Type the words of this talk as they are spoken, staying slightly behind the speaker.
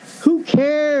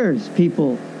cares,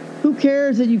 people? Who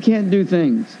cares that you can't do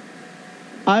things?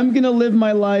 I'm going to live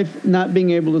my life not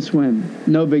being able to swim.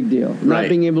 No big deal. Not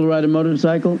being able to ride a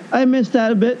motorcycle. I missed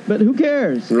that a bit, but who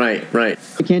cares? Right.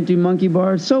 I can't do monkey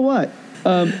bars. So what?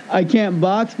 I can't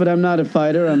box, but I'm not a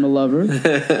fighter. I'm a lover.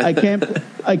 I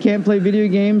can't play video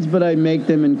games, but I make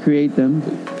them and create them.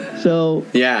 So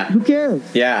who cares?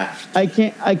 Yeah. I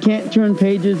can't turn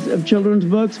pages of children's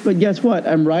books, but guess what?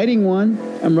 I'm writing one.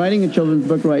 I'm writing a children's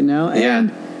book right now,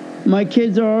 and my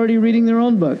kids are already reading their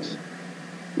own books.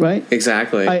 Right?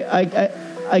 Exactly.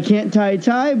 I can't tie a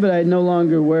tie, but I no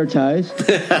longer wear ties.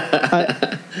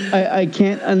 I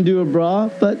can't undo a bra,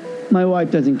 but my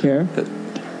wife doesn't care.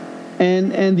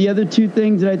 And the other two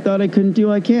things that I thought I couldn't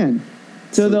do, I can.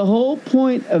 So the whole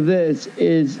point of this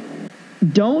is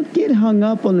don't get hung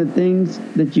up on the things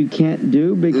that you can't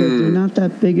do because they're not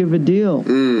that big of a deal.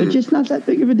 They're just not that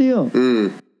big of a deal.